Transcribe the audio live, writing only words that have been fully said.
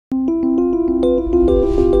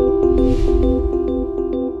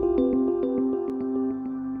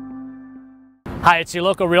Hi, it's your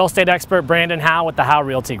local real estate expert, Brandon Howe with the Howe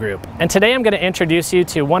Realty Group. And today I'm going to introduce you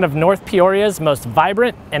to one of North Peoria's most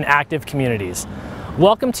vibrant and active communities.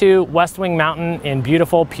 Welcome to Westwing Mountain in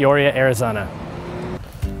beautiful Peoria, Arizona.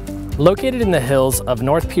 Located in the hills of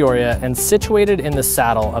North Peoria and situated in the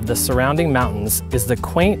saddle of the surrounding mountains is the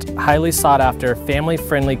quaint, highly sought after,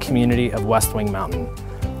 family-friendly community of Westwing Mountain.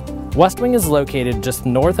 Westwing is located just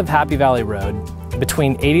north of Happy Valley Road,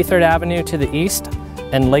 between 83rd Avenue to the east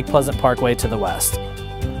and Lake Pleasant Parkway to the west.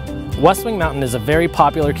 Westwing Mountain is a very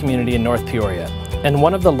popular community in North Peoria and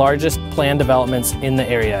one of the largest planned developments in the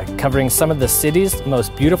area, covering some of the city's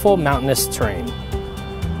most beautiful mountainous terrain.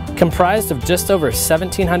 Comprised of just over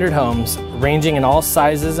 1,700 homes, ranging in all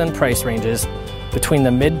sizes and price ranges between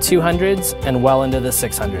the mid-200s and well into the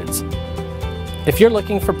 600s. If you're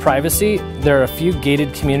looking for privacy, there are a few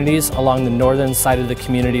gated communities along the northern side of the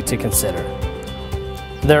community to consider.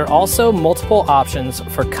 There are also multiple options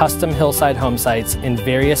for custom hillside home sites in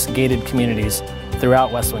various gated communities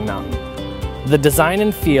throughout Westwing Mountain. The design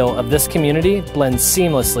and feel of this community blends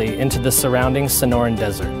seamlessly into the surrounding Sonoran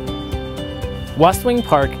Desert. Westwing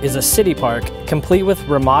Park is a city park complete with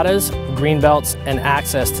ramadas, greenbelts, and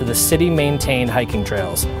access to the city-maintained hiking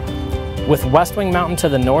trails. With Westwing Mountain to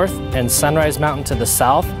the north and Sunrise Mountain to the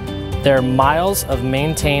south, there are miles of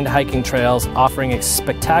maintained hiking trails offering a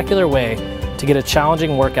spectacular way to get a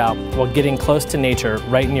challenging workout while getting close to nature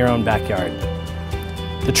right in your own backyard.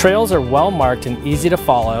 The trails are well marked and easy to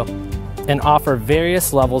follow and offer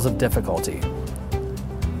various levels of difficulty.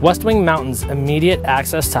 Westwing Mountain's immediate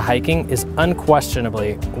access to hiking is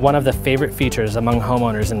unquestionably one of the favorite features among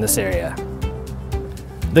homeowners in this area.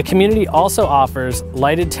 The community also offers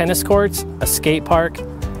lighted tennis courts, a skate park,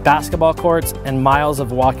 basketball courts, and miles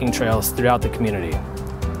of walking trails throughout the community.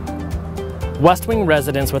 Westwing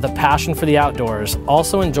residents with a passion for the outdoors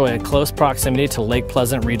also enjoy a close proximity to Lake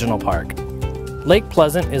Pleasant Regional Park. Lake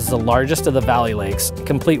Pleasant is the largest of the Valley Lakes,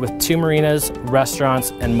 complete with 2 marinas,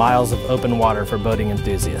 restaurants, and miles of open water for boating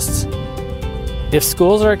enthusiasts. If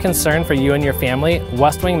schools are a concern for you and your family,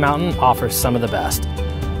 Westwing Mountain offers some of the best.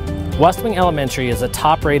 Westwing Elementary is a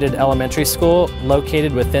top-rated elementary school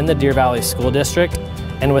located within the Deer Valley School District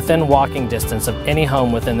and within walking distance of any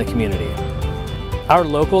home within the community. Our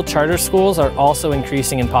local charter schools are also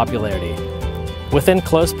increasing in popularity. Within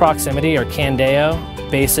close proximity are Candeo,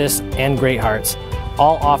 Basis, and Great Hearts,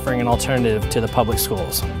 all offering an alternative to the public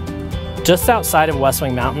schools. Just outside of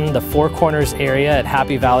Westwing Mountain, the Four Corners area at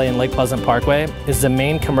Happy Valley and Lake Pleasant Parkway is the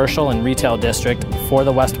main commercial and retail district for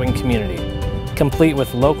the Westwing community, complete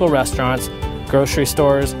with local restaurants, grocery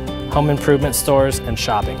stores, home improvement stores, and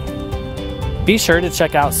shopping. Be sure to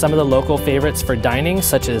check out some of the local favorites for dining,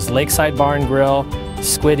 such as Lakeside Bar and Grill,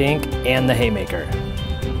 Squid Ink, and the Haymaker.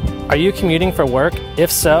 Are you commuting for work?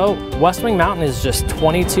 If so, Westwing Mountain is just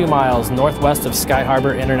 22 miles northwest of Sky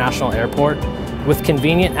Harbor International Airport, with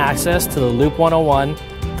convenient access to the Loop 101,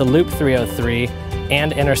 the Loop 303,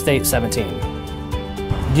 and Interstate 17.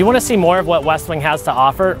 Do you want to see more of what Westwing has to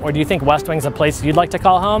offer, or do you think Westwing's a place you'd like to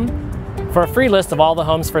call home? For a free list of all the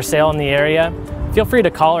homes for sale in the area, feel free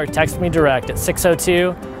to call or text me direct at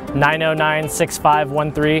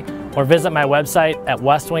 602-909-6513 or visit my website at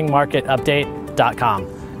westwingmarketupdate.com.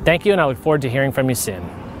 Thank you, and I look forward to hearing from you soon.